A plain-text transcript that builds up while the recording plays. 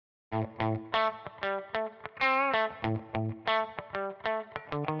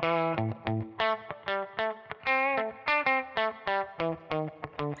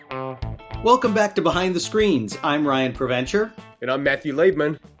Welcome back to Behind the Screens. I'm Ryan Preventure. And I'm Matthew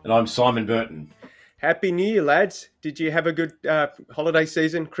Liebman. And I'm Simon Burton. Happy New Year, lads. Did you have a good holiday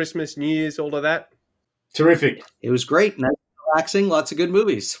season? Christmas, New Year's, all of that? Terrific. It was great. Nice, relaxing, lots of good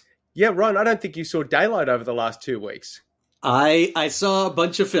movies. Yeah, Ryan, I don't think you saw Daylight over the last 2 weeks. I saw a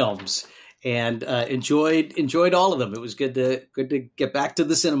bunch of films and enjoyed all of them. It was good to get back to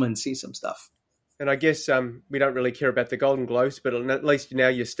the cinema and see some stuff. And I guess we don't really care about the Golden Globes, but at least now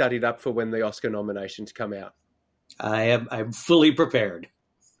you're studied up for when the Oscar nominations come out. I'm fully prepared.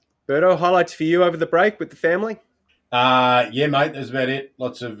 Berto, highlights for you over the break with the family? Yeah, mate, that's about it.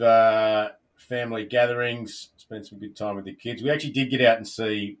 Lots of family gatherings, spent some good time with the kids. We actually did get out and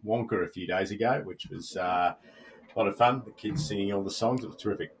see Wonka a few days ago, which was a lot of fun. The kids singing all the songs. It was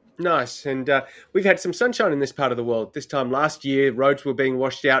terrific. Nice. And we've had some sunshine in this part of the world. This time last year, roads were being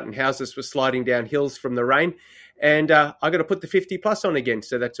washed out and houses were sliding down hills from the rain. And I got to put the 50 plus on again.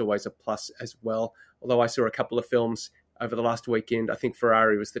 So that's always a plus as well. Although I saw a couple of films over the last weekend. I think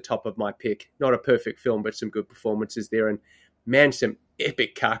Ferrari was the top of my pick. Not a perfect film, but some good performances there. And man, some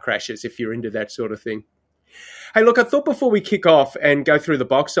epic car crashes if you're into that sort of thing. Hey, look, I thought before we kick off and go through the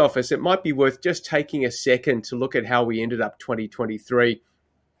box office, it might be worth just taking a second to look at how we ended up 2023.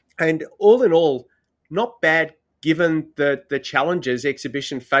 And all in all, not bad given the challenges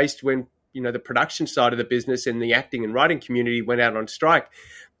exhibition faced when, the production side of the business and the acting and writing community went out on strike.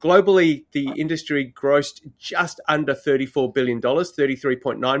 Globally, the industry grossed just under $34 billion,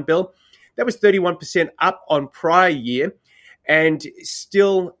 $33.9 billion. That was 31% up on prior year and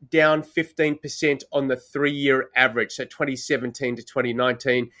still down 15% on the 3-year average. So 2017 to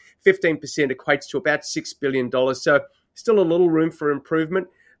 2019, 15% equates to about $6 billion. So still a little room for improvement,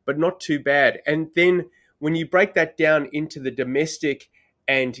 but not too bad. And then when you break that down into the domestic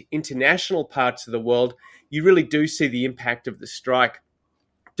and international parts of the world, you really do see the impact of the strike.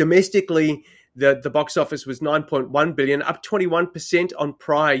 Domestically, the box office was $9.1 billion, up 21% on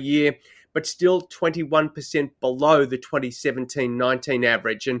prior year, but still 21% below the 2017-19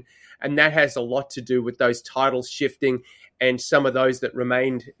 average. And that has a lot to do with those titles shifting and some of those that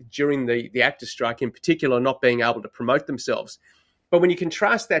remained during the actor strike in particular not being able to promote themselves. But when you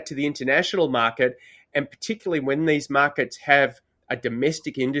contrast that to the international market, and particularly when these markets have a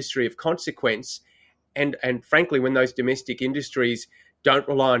domestic industry of consequence, and frankly, when those domestic industries don't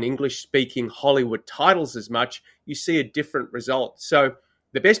rely on English-speaking Hollywood titles as much, you see a different result. So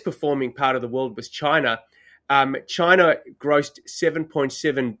the best performing part of the world was China. China grossed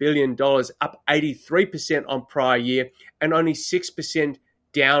 $7.7 billion, up 83% on prior year, and only 6%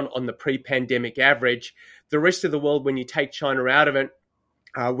 down on the pre-pandemic average. The rest of the world, when you take China out of it,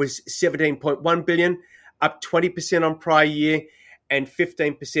 was $17.1 billion, up 20% on prior year, and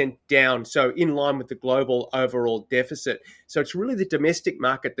 15% down, so in line with the global overall deficit. So it's really the domestic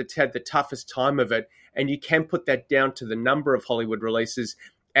market that's had the toughest time of it, and you can put that down to the number of Hollywood releases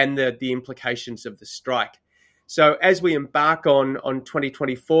and the implications of the strike. So as we embark on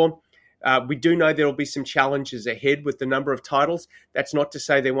 2024, we do know there will be some challenges ahead with the number of titles. That's not to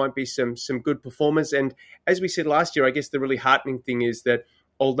say there won't be some good performers. And as we said last year, I guess the really heartening thing is that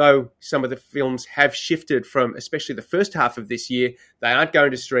although some of the films have shifted from, especially the first half of this year, they aren't going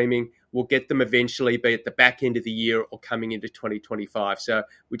to streaming. We'll get them eventually, be at the back end of the year or coming into 2025. So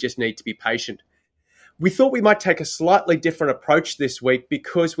we just need to be patient. We thought we might take a slightly different approach this week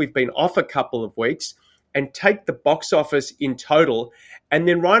because we've been off a couple of weeks and take the box office in total. And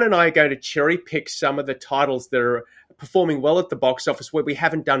then Ryan and I are going to cherry pick some of the titles that are performing well at the box office where we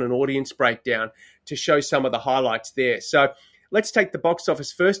haven't done an audience breakdown to show some of the highlights there. So let's take the box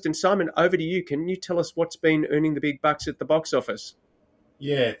office first. And Simon, over to you. Can you tell us what's been earning the big bucks at the box office?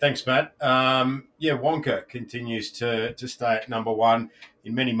 Yeah, thanks, Matt. Wonka continues to stay at number one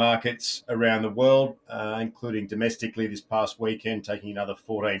in many markets around the world, including domestically this past weekend, taking another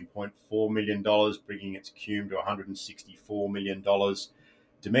 $14.4 million, bringing its cum to $164 million.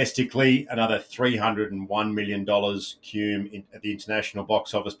 Domestically, another $301 million cum at the international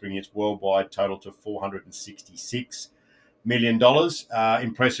box office, bringing its worldwide total to $466 million.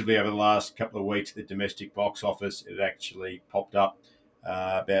 Impressively, over the last couple of weeks, the domestic box office, it actually popped up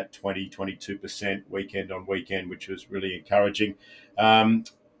about 22% weekend on weekend, which was really encouraging.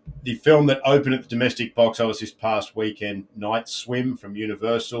 The film that opened at the domestic box office this past weekend, Night Swim from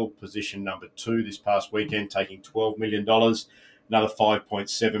Universal, position number 2 this past weekend, taking $12 million. Another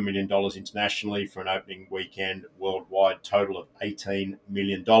 $5.7 million internationally for an opening weekend worldwide total of $18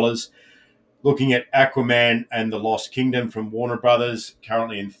 million. Looking at Aquaman and the Lost Kingdom from Warner Brothers,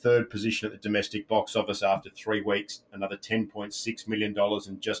 currently in third position at the domestic box office after 3 weeks, another $10.6 million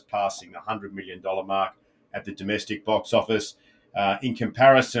and just passing the $100 million mark at the domestic box office. In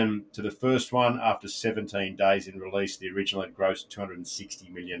comparison to the first one, after 17 days in release, the original had grossed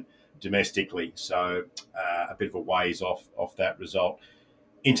 $260 million domestically, so a bit of a ways off that result.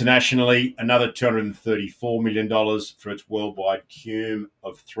 Internationally, another $234 million for its worldwide cum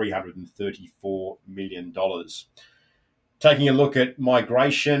of $334 million. Taking a look at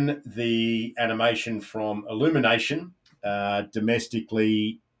migration, the animation from Illumination,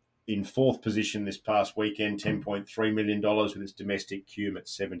 domestically in fourth position this past weekend, $10.3 million with its domestic cum at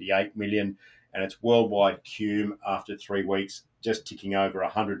 $78 million, and its worldwide cum after 3 weeks just ticking over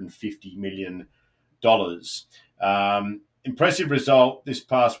 $150 million. Impressive result this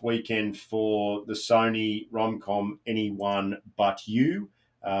past weekend for the Sony rom-com Anyone But You,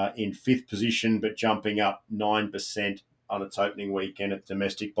 in fifth position, but jumping up 9% on its opening weekend at the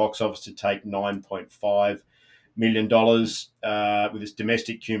domestic box office to take $9.5 million, with its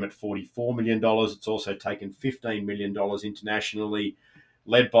domestic cum at $44 million. It's also taken $15 million internationally,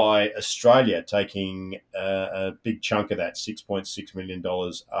 led by Australia, taking a big chunk of that, $6.6 million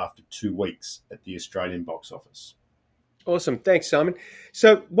after 2 weeks at the Australian box office. Awesome. Thanks, Simon.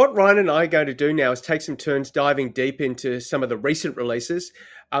 So what Ryan and I are going to do now is take some turns diving deep into some of the recent releases.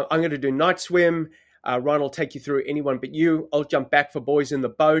 I'm going to do Night Swim. Ryan will take you through Anyone But You. I'll jump back for Boys in the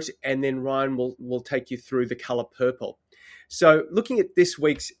Boat, and then Ryan will take you through The Colour Purple. So looking at this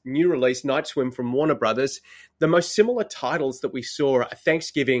week's new release, Night Swim from Warner Brothers, the most similar titles that we saw are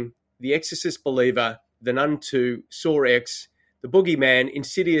Thanksgiving, The Exorcist Believer, The Nun 2, Saw X, The Boogeyman,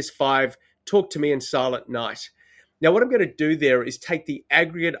 Insidious 5, Talk to Me, and Silent Night. Now, what I'm going to do there is take the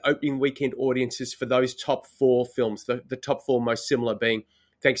aggregate opening weekend audiences for those top 4 films, the top 4 most similar being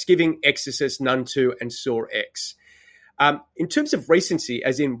Thanksgiving, Exorcist, Nun 2, and Saw X. In terms of recency,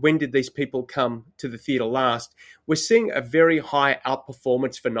 as in when did these people come to the theatre last, we're seeing a very high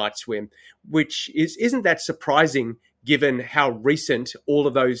outperformance for Night Swim, which isn't that surprising given how recent all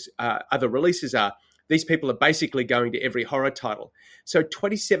of those other releases are. These people are basically going to every horror title. So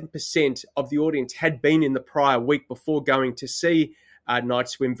 27% of the audience had been in the prior week before going to see Night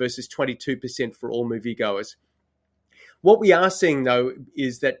Swim versus 22% for all moviegoers. What we are seeing, though,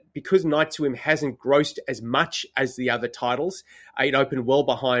 is that because Night Swim hasn't grossed as much as the other titles, it opened well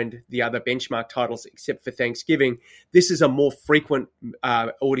behind the other benchmark titles except for Thanksgiving, this is a more frequent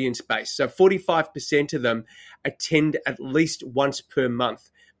audience base. So 45% of them attend at least once per month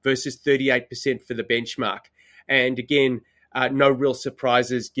versus 38% for the benchmark. And again, no real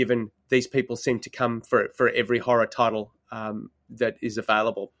surprises given these people seem to come for every horror title that is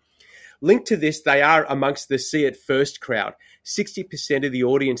available. Linked to this, they are amongst the see it first crowd. 60% of the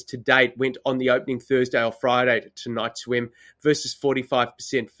audience to date went on the opening Thursday or Friday to Night Swim versus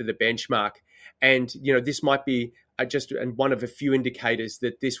 45% for the benchmark. And, this might be just one of a few indicators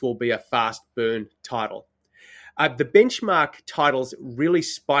that this will be a fast burn title. The benchmark titles really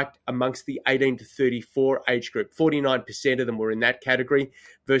spiked amongst the 18 to 34 age group. 49% of them were in that category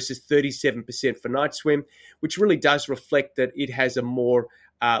versus 37% for Night Swim, which really does reflect that it has a more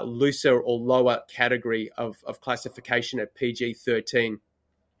looser or lower category of classification at PG-13.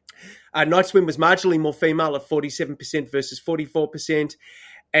 Night Swim was marginally more female at 47% versus 44%,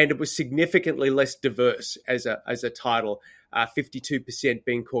 and it was significantly less diverse as a title, 52%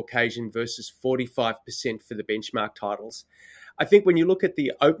 being Caucasian versus 45% for the benchmark titles. I think when you look at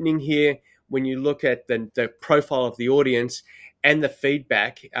the opening here, when you look at the profile of the audience and the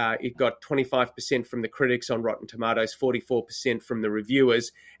feedback, it got 25% from the critics on Rotten Tomatoes, 44% from the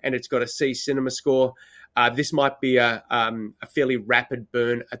reviewers, and it's got a C cinema score. This might be a fairly rapid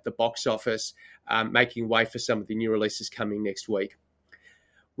burn at the box office, making way for some of the new releases coming next week.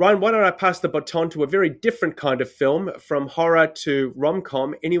 Ryan, why don't I pass the baton to a very different kind of film, from horror to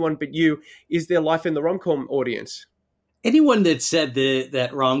rom-com. Anyone But You. Is there life in the rom-com audience? Anyone that said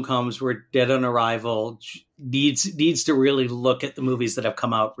that rom-coms were dead on arrival needs to really look at the movies that have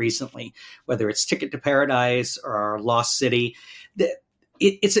come out recently, whether it's Ticket to Paradise or Lost City.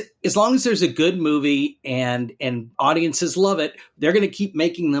 It's as long as there's a good movie and audiences love it, they're going to keep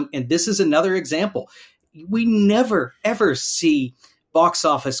making them. And this is another example. We never, ever see box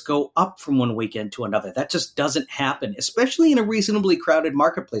office go up from one weekend to another. That just doesn't happen, especially in a reasonably crowded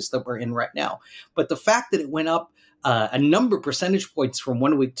marketplace that we're in right now. But the fact that it went up a number of percentage points from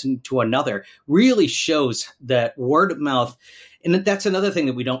one week to another really shows that word of mouth. And that's another thing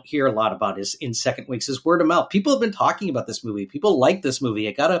that we don't hear a lot about is in second weeks is word of mouth. People have been talking about this movie. People like this movie.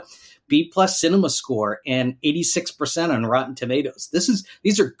 It got a B+ cinema score and 86% on Rotten Tomatoes.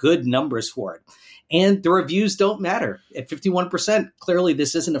 These are good numbers for it. And the reviews don't matter. At 51%, clearly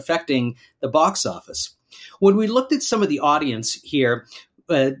this isn't affecting the box office. When we looked at some of the audience here,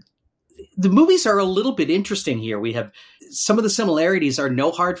 the movies are a little bit interesting here. We have some of the similarities are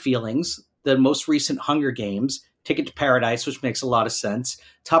No Hard Feelings, the most recent Hunger Games, Ticket to Paradise, which makes a lot of sense,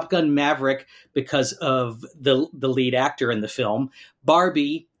 Top Gun Maverick because of the lead actor in the film,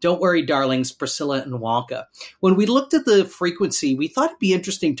 Barbie, Don't Worry Darlings, Priscilla, and Wonka. When we looked at the frequency, we thought it'd be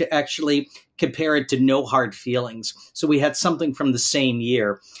interesting to actually compare it to No Hard Feelings. So we had something from the same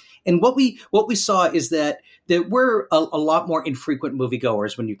year. And what we saw is that there were a lot more infrequent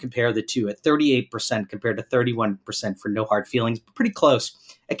moviegoers when you compare the two, at 38% compared to 31% for No Hard Feelings, pretty close.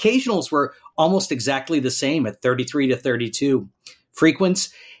 Occasionals were almost exactly the same at 33 to 32.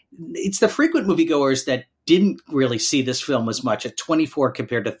 Frequents, it's the frequent moviegoers that didn't really see this film as much at 24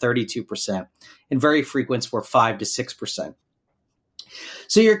 compared to 32%. And very frequents were 5 to 6%.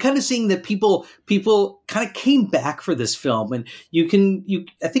 So you're kind of seeing that people kind of came back for this film, and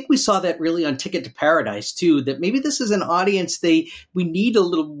I think we saw that really on Ticket to Paradise too. That maybe this is an audience we need a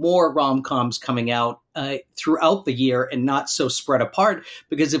little more rom-coms coming out throughout the year and not so spread apart.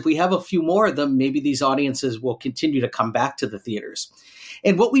 Because if we have a few more of them, maybe these audiences will continue to come back to the theaters.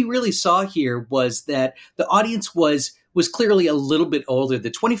 And what we really saw here was that the audience was clearly a little bit older.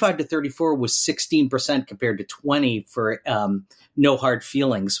 The 25 to 34 was 16% compared to 20 for No Hard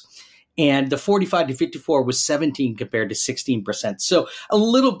Feelings. And the 45 to 54 was 17 compared to 16%. So a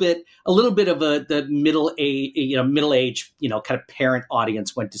little bit of the middle age, kind of parent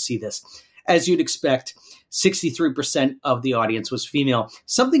audience went to see this. As you'd expect, 63% of the audience was female.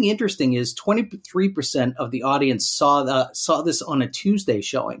 Something interesting is 23% of the audience saw this on a Tuesday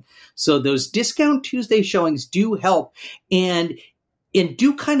showing. So those discount Tuesday showings do help and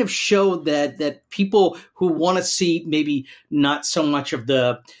do kind of show that people who want to see maybe not so much of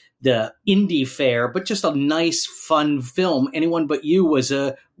the indie fare, but just a nice, fun film, Anyone But You was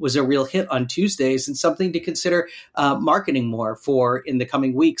a real hit on Tuesdays, and something to consider marketing more for in the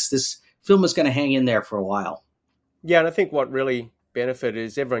coming weeks. This film is going to hang in there for a while. Yeah, and I think what really benefited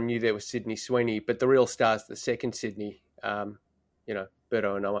is everyone knew there was Sydney Sweeney, but the real star's the second Sydney, Berto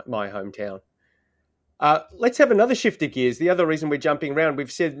and my hometown. Let's have another shift of gears. The other reason we're jumping around,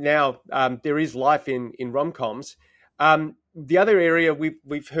 we've said now there is life in rom-coms. The other area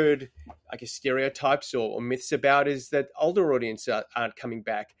we've heard, I guess, stereotypes or myths about is that older audiences aren't coming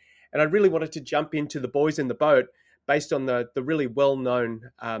back. And I really wanted to jump into The Boys in the Boat, based on the really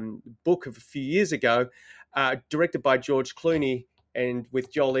well-known book of a few years ago, directed by George Clooney and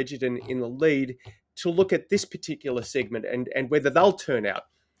with Joel Edgerton in the lead, to look at this particular segment and whether they'll turn out.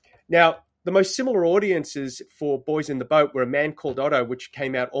 Now, the most similar audiences for Boys in the Boat were A Man Called Otto, which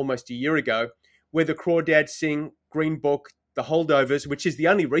came out almost a year ago, Where the Crawdads Sing, Green Book, The Holdovers, which is the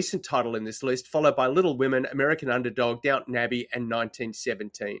only recent title in this list, followed by Little Women, American Underdog, Downton Abbey, and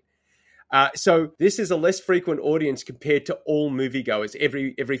 1917. So this is a less frequent audience compared to all moviegoers,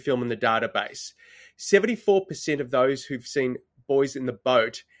 every film in the database. 74% of those who've seen Boys in the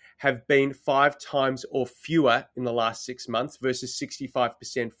Boat have been 5 times or fewer in the last 6 months versus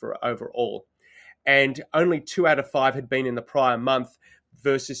 65% for overall. And only 2 out of 5 had been in the prior month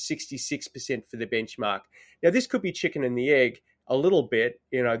versus 66% for the benchmark. Now, this could be chicken and the egg a little bit.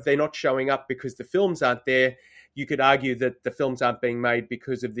 They're not showing up because the films aren't there. You could argue that the films aren't being made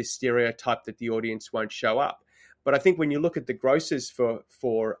because of this stereotype that the audience won't show up. But I think when you look at the grosses for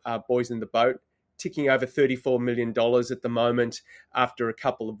Boys in the Boat, ticking over $34 million at the moment after a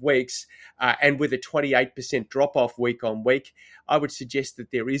couple of weeks, and with a 28% drop-off week on week, I would suggest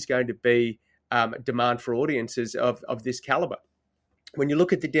that there is going to be demand for audiences of this caliber. When you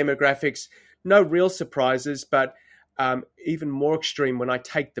look at the demographics, no real surprises, but even more extreme when I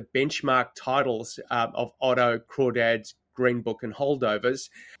take the benchmark titles of Otto, Crawdads, Green Book, and Holdovers.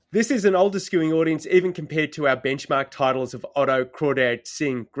 This is an older skewing audience even compared to our benchmark titles of Otto, Crawdad,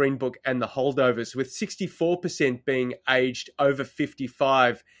 Sing, Green Book, and the Holdovers, with 64% being aged over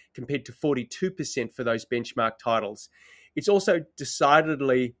 55 compared to 42% for those benchmark titles. It's also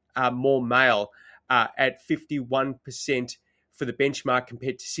decidedly more male at 51% for the benchmark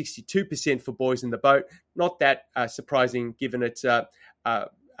compared to 62% for Boys in the Boat. Not that surprising given it's a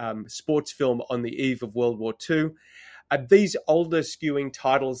sports film on the eve of World War II. These older skewing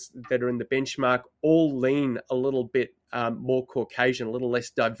titles that are in the benchmark all lean a little bit more Caucasian, a little less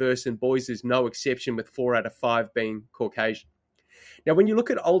diverse, and Boys is no exception with 4 out of 5 being Caucasian. Now, when you look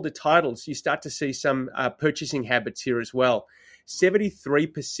at older titles, you start to see some purchasing habits here as well.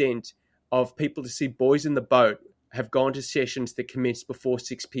 73% of people to see Boys in the Boat have gone to sessions that commenced before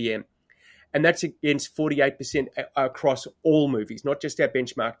 6 p.m. And that's against 48% across all movies, not just our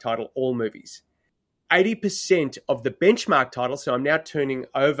benchmark title, all movies. 80% of the benchmark titles, so I'm now turning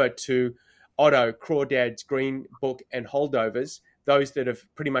over to Otto, Crawdads, Green Book, and Holdovers, those that have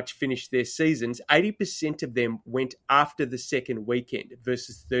pretty much finished their seasons, 80% of them went after the second weekend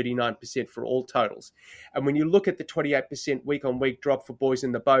versus 39% for all totals. And when you look at the 28% week-on-week drop for Boys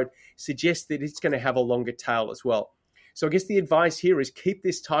in the Boat, suggests that it's going to have a longer tail as well. So I guess the advice here is keep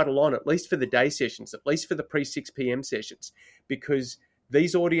this title on, at least for the day sessions, at least for the pre-6 p.m. sessions, because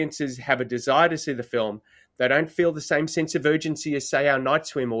these audiences have a desire to see the film. They don't feel the same sense of urgency as, say, our Night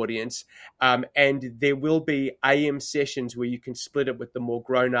Swim audience. And there will be AM sessions where you can split it with the more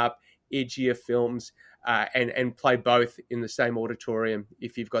grown-up, edgier films and play both in the same auditorium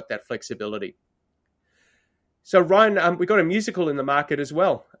if you've got that flexibility. So, Ryan, we got a musical in the market as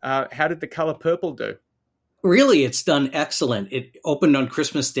well. How did The Color Purple do? Really, it's done excellent. It opened on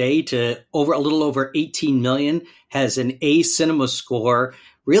Christmas Day to a little over 18 million, has an A cinema score.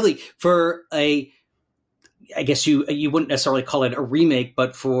 Really, for I guess you wouldn't necessarily call it a remake,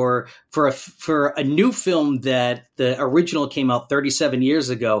 but for a new film that the original came out 37 years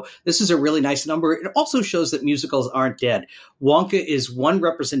ago, this is a really nice number. It also shows that musicals aren't dead. Wonka is one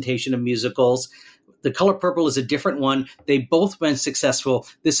representation of musicals. The Color Purple is a different one. They both been successful.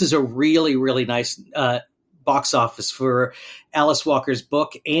 This is a really, really nice box office for Alice Walker's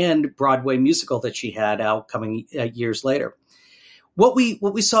book and Broadway musical that she had out coming years later. What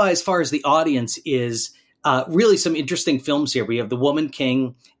we saw as far as the audience is really some interesting films here. We have The Woman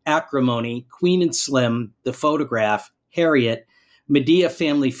King, Acrimony, Queen and Slim, The Photograph, Harriet, Medea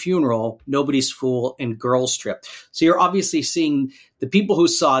Family Funeral, Nobody's Fool, and Girls Trip. So you're obviously seeing the people who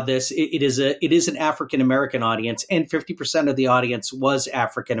saw this. It is an African American audience, and 50% of the audience was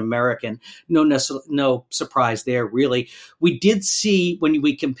African American. No surprise there, really. We did see when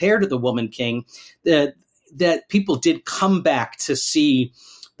we compare to The Woman King that people did come back to see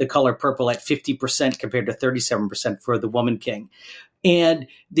The Color Purple at 50% compared to 37% for The Woman King. And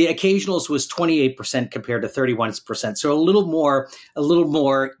the occasionals was 28% compared to 31%. So a little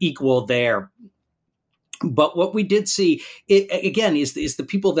more equal there. But what we did see, again, is the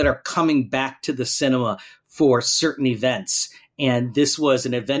people that are coming back to the cinema for certain events. And this was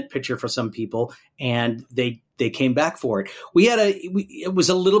an event picture for some people, and they came back for it. It was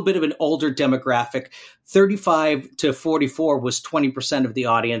a little bit of an older demographic. 35 to 44 was 20% of the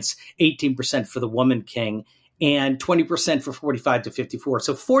audience, 18% for The Woman King, and 20% for 45 to 54.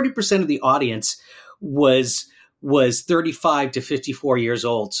 So 40% of the audience was 35 to 54 years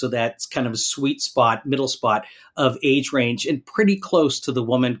old. So that's kind of a sweet spot, middle spot of age range, and pretty close to The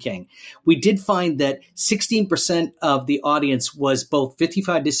Woman King. We did find that 16% of the audience was both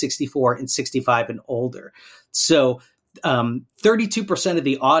 55 to 64 and 65 and older. So 32% of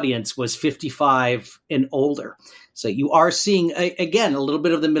the audience was 55 and older. So you are seeing, again, a little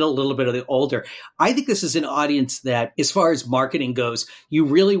bit of the middle, a little bit of the older. I think this is an audience that, as far as marketing goes, you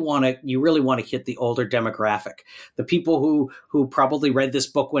really want to hit the older demographic. The people who probably read this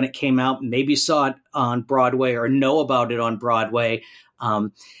book when it came out, maybe saw it on Broadway or know about it on Broadway.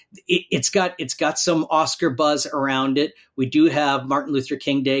 It's got some Oscar buzz around it. We do have Martin Luther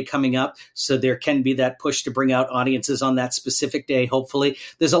King Day coming up, so there can be that push to bring out audiences on that specific day. Hopefully,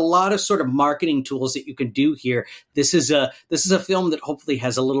 there's a lot of sort of marketing tools that you can do here. This is a film that hopefully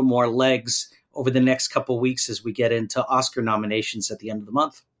has a little more legs over the next couple of weeks as we get into Oscar nominations at the end of the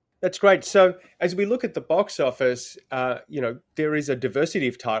month. That's great. So as we look at the box office, there is a diversity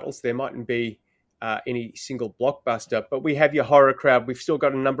of titles. There mightn't be any single blockbuster, but we have your horror crowd. We've still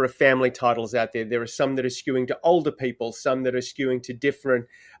got a number of family titles out there. There are some that are skewing to older people, some that are skewing to different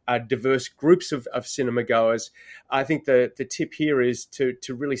diverse groups of cinema goers. I think the tip here is to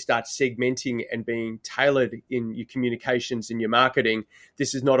really start segmenting and being tailored in your communications and your marketing.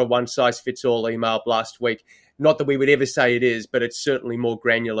 This is not a one-size-fits-all email blast week. Not that we would ever say it is, but it's certainly more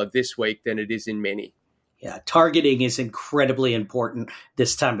granular this week than it is in many. Yeah, targeting is incredibly important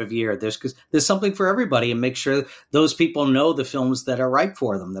this time of year. There's something for everybody, and make sure those people know the films that are right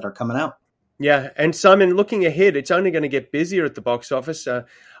for them, that are coming out. Yeah, and Simon, looking ahead, it's only going to get busier at the box office. I'm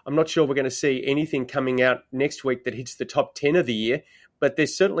not sure we're going to see anything coming out next week that hits the top 10 of the year, but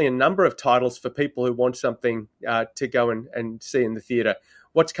there's certainly a number of titles for people who want something to go and see in the theatre.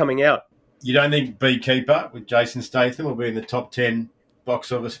 What's coming out? You don't think Beekeeper with Jason Statham will be in the top 10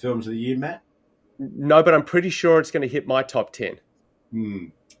 box office films of the year, Matt? No, but I'm pretty sure it's going to hit my top 10.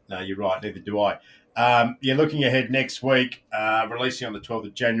 No, you're right. Neither do I. Looking ahead next week, releasing on the 12th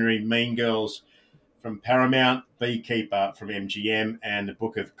of January, Mean Girls from Paramount, Beekeeper from MGM, and The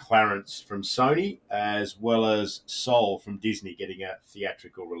Book of Clarence from Sony, as well as Soul from Disney getting a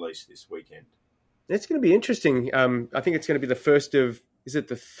theatrical release this weekend. It's going to be interesting. I think it's going to be the first of, is it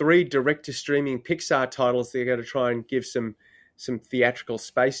the 3 direct-to-streaming Pixar titles they're going to try and give some theatrical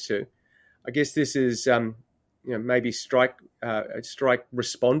space to. I guess this is maybe a strike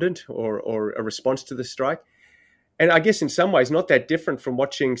respondent or a response to the strike. And I guess in some ways not that different from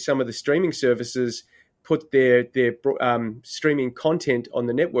watching some of the streaming services put their streaming content on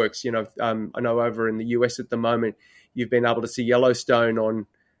the networks. I know over in the US at the moment, you've been able to see Yellowstone on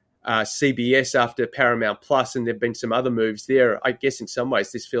CBS after Paramount Plus, and there've been some other moves there. I guess in some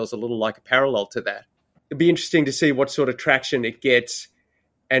ways this feels a little like a parallel to that. It'd be interesting to see what sort of traction it gets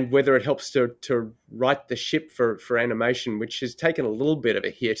and whether it helps to right the ship for animation, which has taken a little bit of a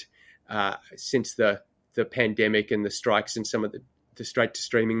hit since the pandemic and the strikes and some of the straight to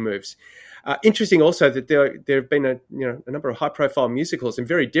streaming moves. Interesting also that there have been a number of high profile musicals and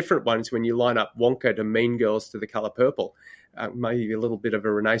very different ones when you line up Wonka to Mean Girls to The Color Purple. Maybe a little bit of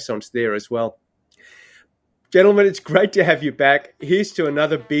a renaissance there as well. Gentlemen, it's great to have you back. Here's to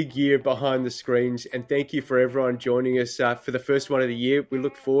another big year behind the screens, and thank you for everyone joining us for the first one of the year. We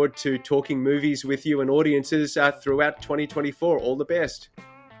look forward to talking movies with you and audiences throughout 2024. All the best.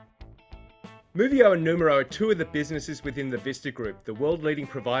 Movio and Numero are two of the businesses within the Vista Group, the world-leading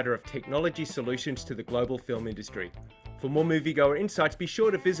provider of technology solutions to the global film industry. For more moviegoer insights, be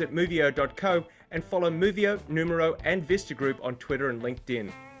sure to visit movio.co and follow Movio, Numero and Vista Group on Twitter and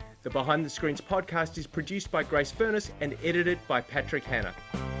LinkedIn. The Behind the Screens podcast is produced by Grace Furness and edited by Patrick Hanna.